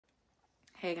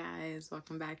Hey guys,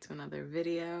 welcome back to another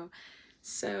video.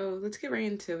 So let's get right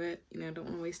into it. Don't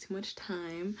want to waste too much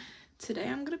time. Today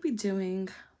I'm going to be doing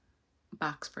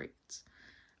box braids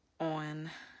on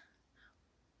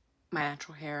my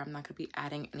natural hair. I'm not going to be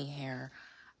adding any hair.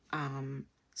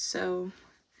 So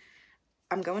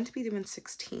I'm going to be doing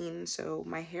 16. So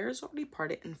my hair is already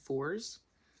parted in fours.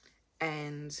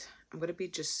 And I'm going to be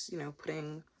just,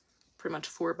 putting pretty much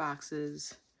 4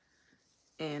 boxes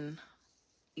in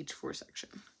each 4 section.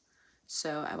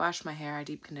 So I washed my hair, I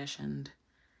deep conditioned,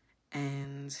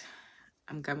 and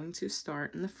I'm going to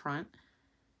start in the front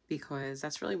because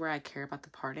that's really where I care about the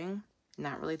parting.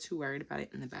 Not really too worried about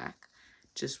it in the back.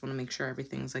 Just want to make sure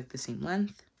everything's like the same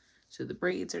length. So the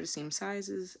braids are the same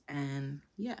sizes, and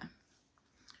yeah.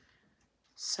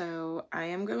 So I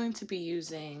am going to be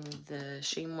using the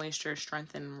Shea Moisture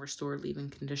Strengthen Restore Leave-In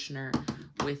Conditioner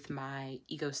with my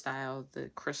Ego Style, the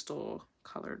crystal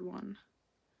colored one.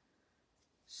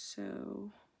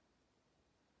 So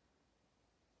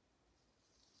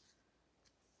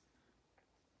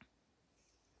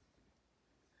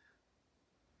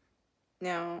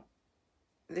now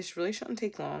this really shouldn't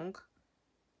take long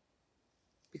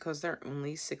because there are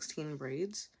only 16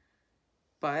 braids.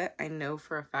 But I know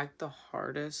for a fact the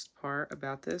hardest part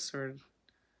about this, or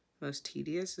most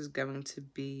tedious, is going to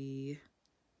be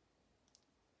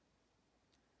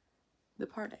the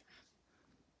parting.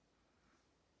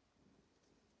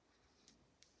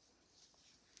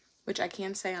 Which I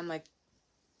can say I'm like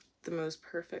the most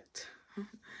perfect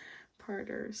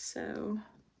parter, so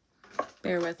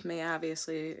bear with me.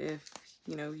 Obviously, if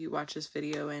you watch this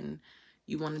video and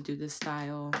you want to do this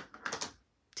style,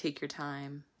 take your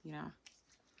time,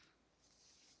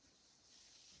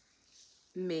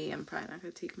 Me, I'm probably not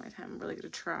going to take my time. I'm really going to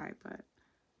try, but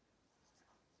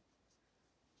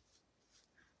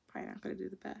probably not going to do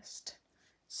the best.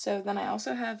 So then I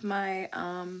also have my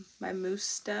my Mousse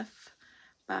Stuff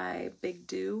by Big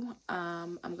Do.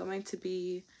 I'm going to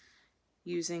be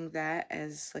using that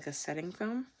as like a setting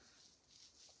foam.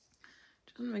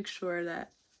 Just want to make sure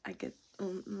that I get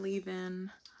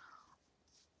leave-in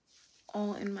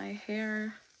all in my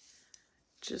hair,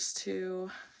 just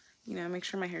to make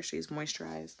sure my hair stays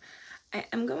moisturized. I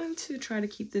am going to try to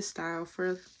keep this style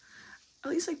for at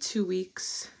least like 2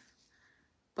 weeks,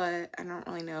 but I don't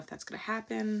really know if that's gonna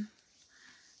happen.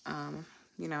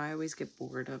 I always get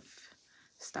bored of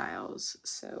styles,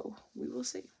 so we will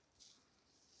see.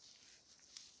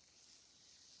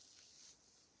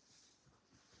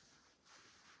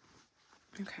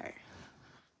 Okay.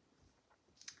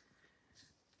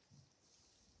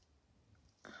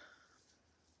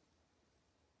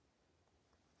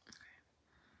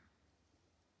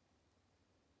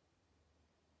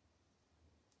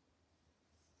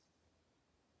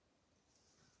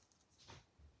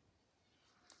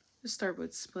 Let's start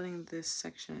with splitting this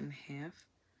section in half.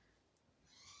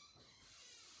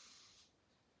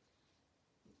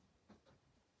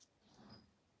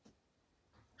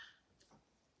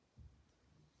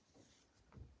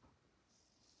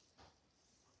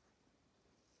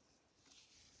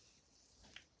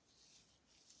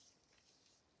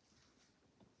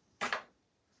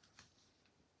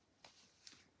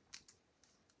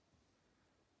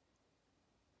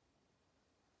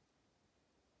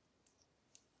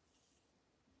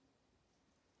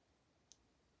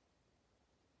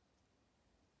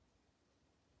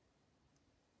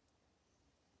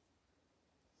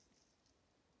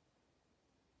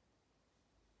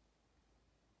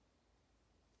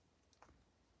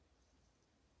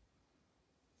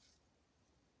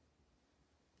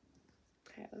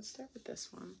 Okay, let's start with this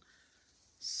one.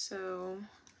 So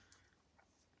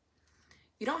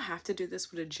you don't have to do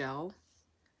this with a gel,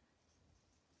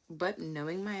 but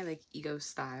knowing my like Ego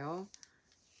Style,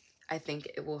 I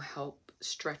think it will help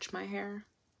stretch my hair.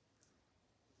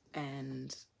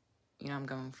 And I'm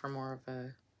going for more of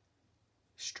a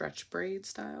stretch braid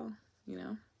style,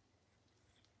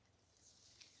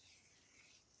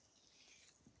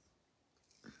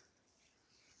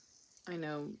 I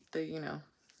know the,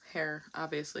 hair,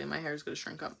 obviously my hair is going to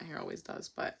shrink up. My hair always does,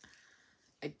 but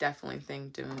I definitely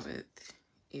think doing it with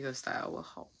Ego Style will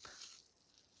help.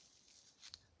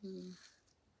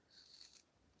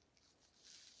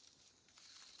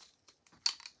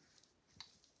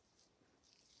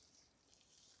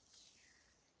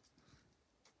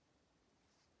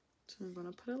 So I'm going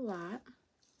to put a lot.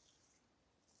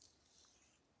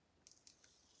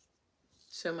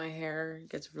 So my hair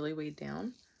gets really weighed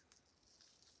down.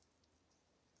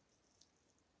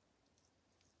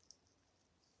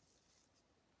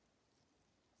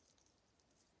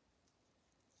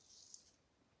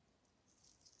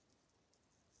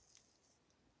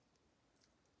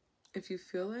 if you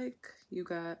feel like you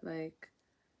got like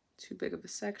too big of a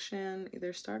section,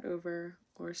 either start over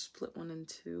or split one in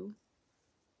two.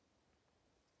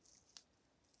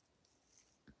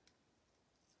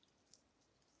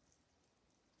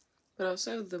 But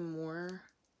also, the more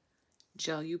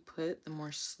gel you put, the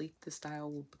more sleek the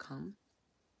style will become.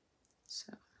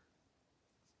 So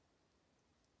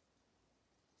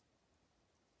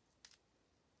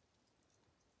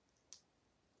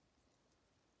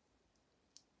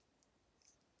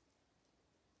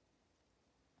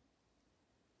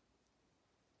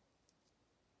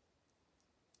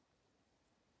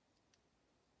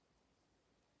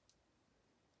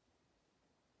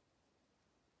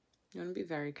you want to be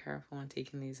very careful when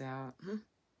taking these out,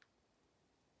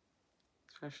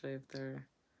 especially if they're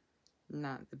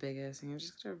not the biggest. And you're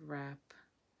just gonna wrap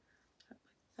like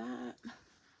that.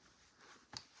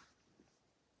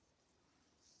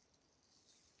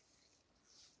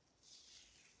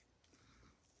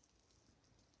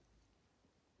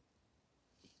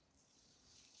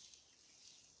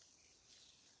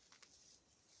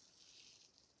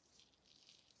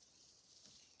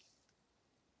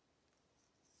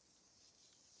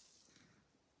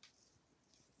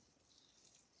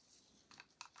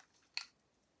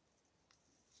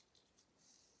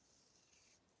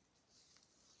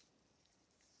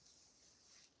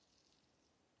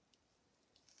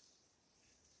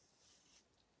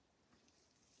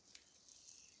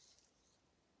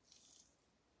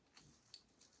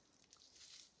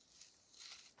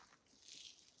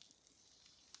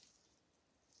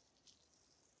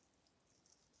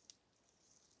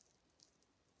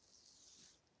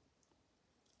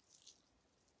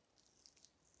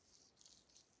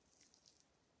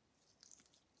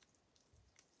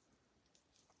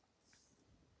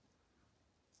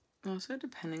 Also,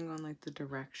 depending on like the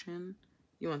direction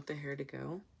you want the hair to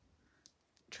go,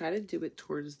 try to do it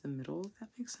towards the middle, if that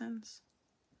makes sense,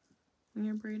 when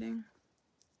you're braiding.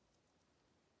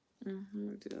 I'm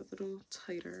gonna do that a little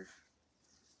tighter.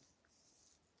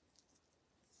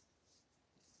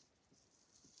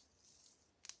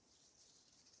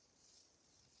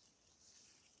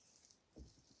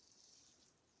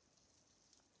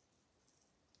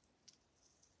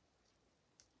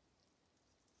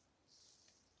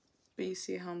 But you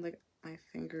see how like my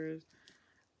fingers,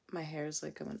 my hair is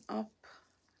like going up,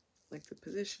 like the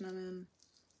position I'm in.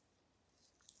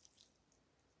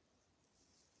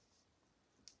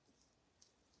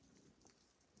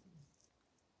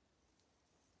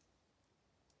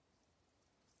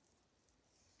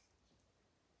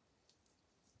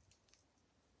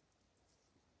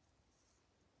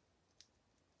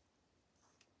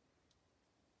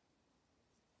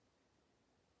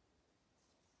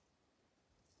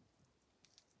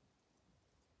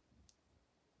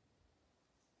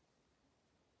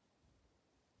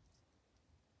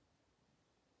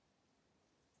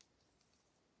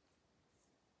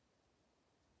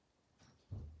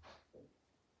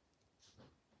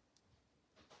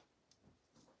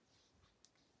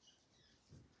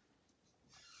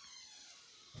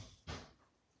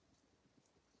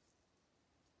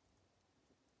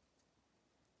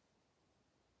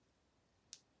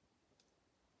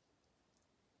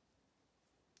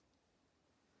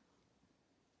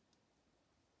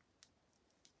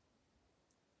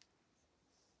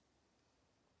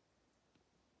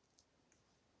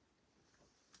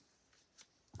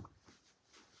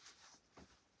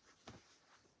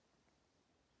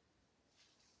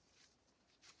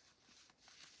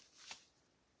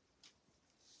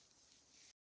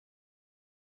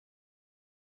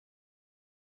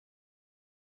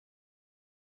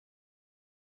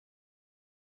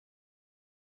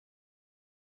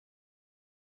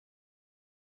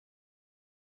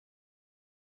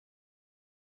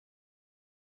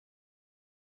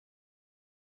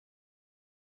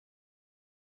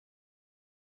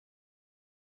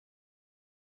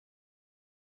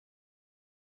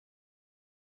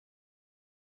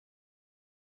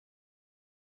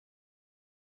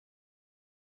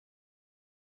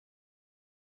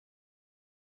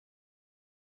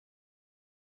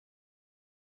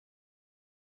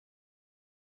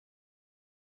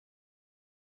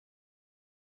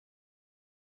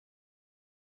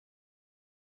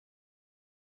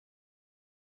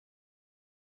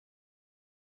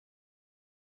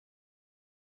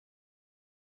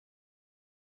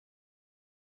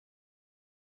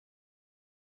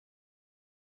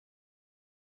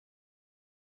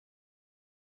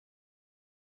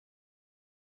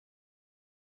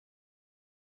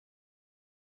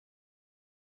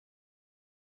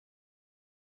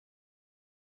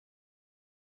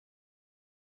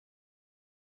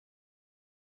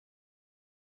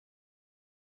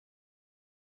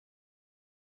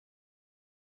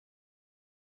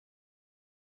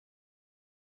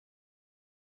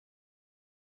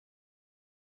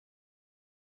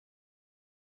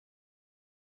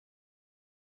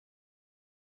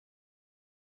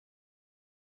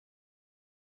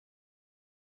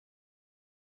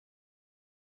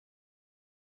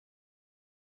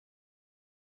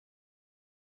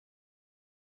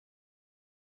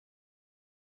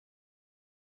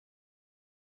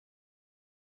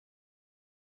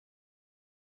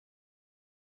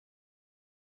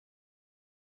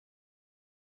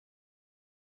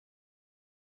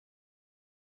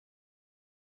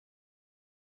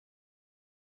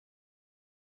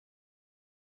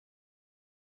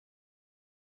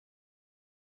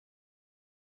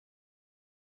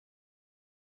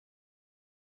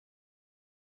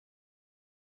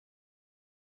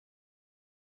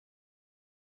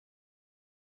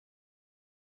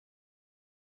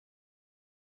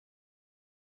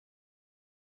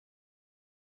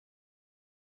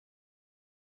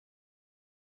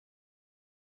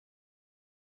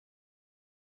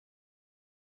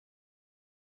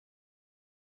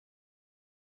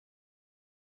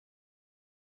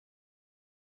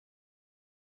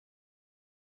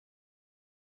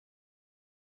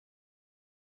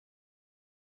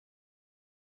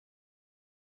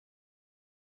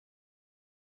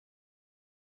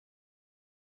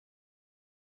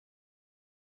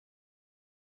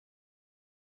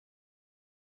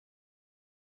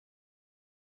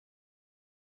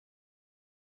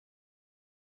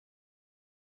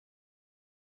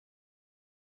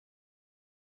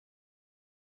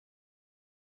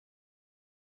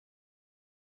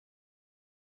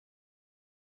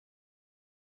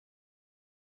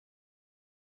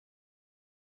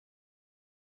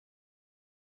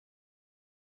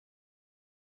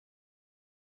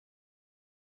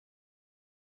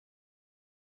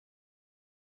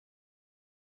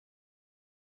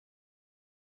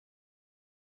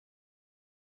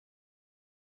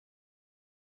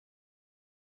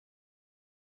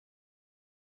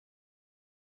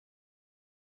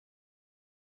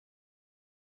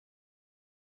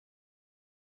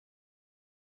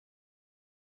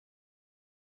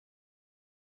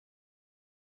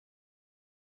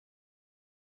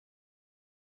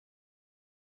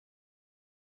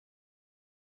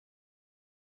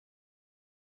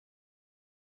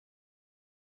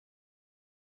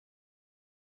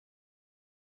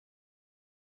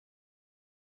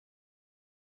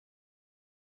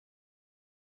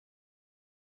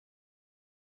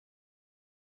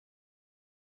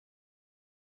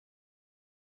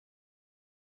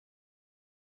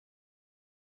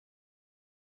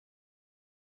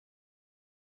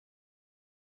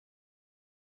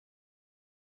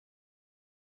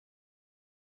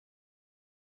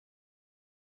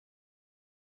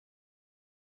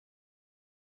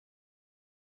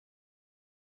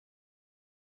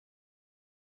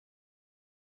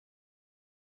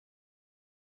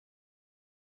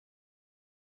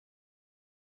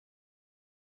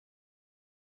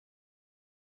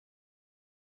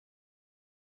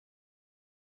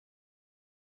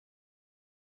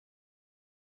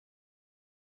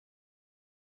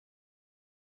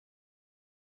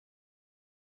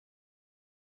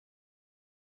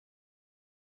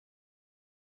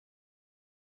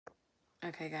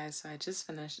 Okay guys, so I just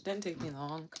finished. It didn't take me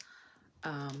long.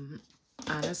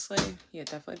 Honestly, yeah,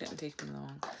 it definitely didn't take me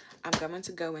long. I'm going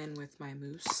to go in with my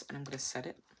mousse and I'm going to set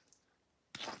it.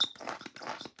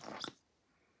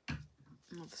 I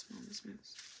love the smell of this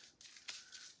mousse.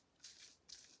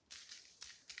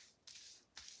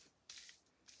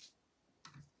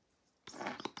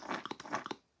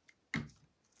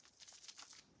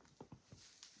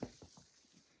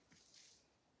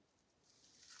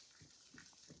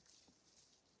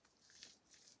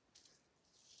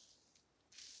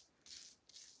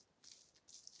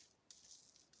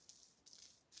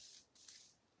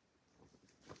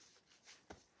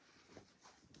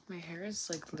 My hair is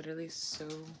like literally so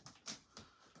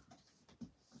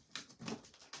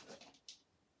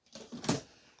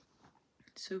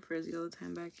frizzy all the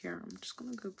time back here. I'm just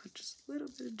gonna go put just a little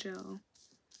bit of gel.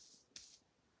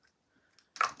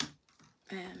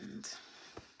 And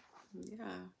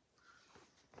yeah.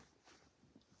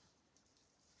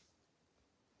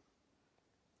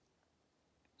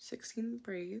 $16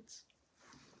 braids.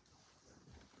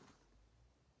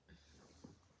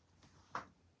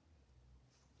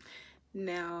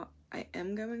 Now, I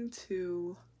am going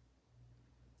to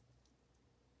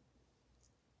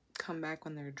come back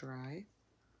when they're dry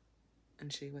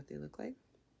and show you what they look like.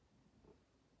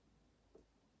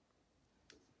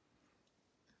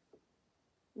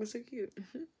 They're so cute.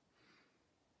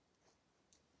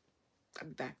 I'll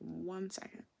be back in 1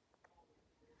 second.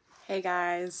 Hey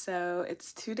guys, so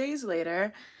it's 2 days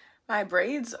later. My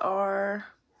braids are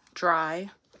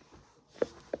dry.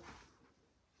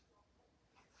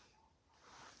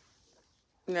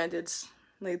 I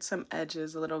laid some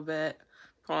edges a little bit,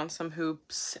 put on some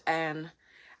hoops, and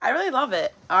I really love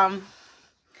it. Yeah,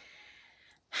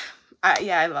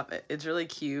 I love it. It's really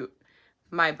cute.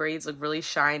 My braids look really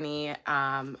shiny.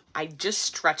 I just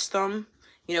stretched them.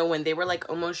 You know, when they were like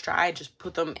almost dry, I just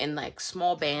put them in like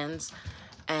small bands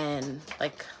and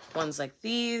like ones like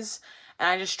these. And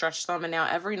I just stretched them, and now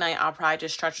every night I'll probably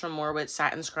just stretch them more with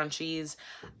satin scrunchies.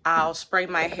 I'll spray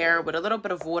my hair with a little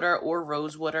bit of water or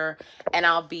rose water, and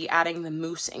I'll be adding the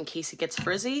mousse in case it gets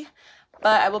frizzy.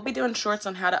 But I will be doing shorts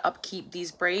on how to upkeep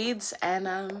these braids. And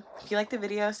if you like the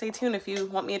video, stay tuned. If you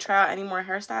want me to try out any more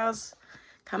hairstyles,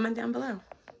 comment down below.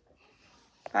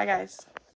 Bye guys.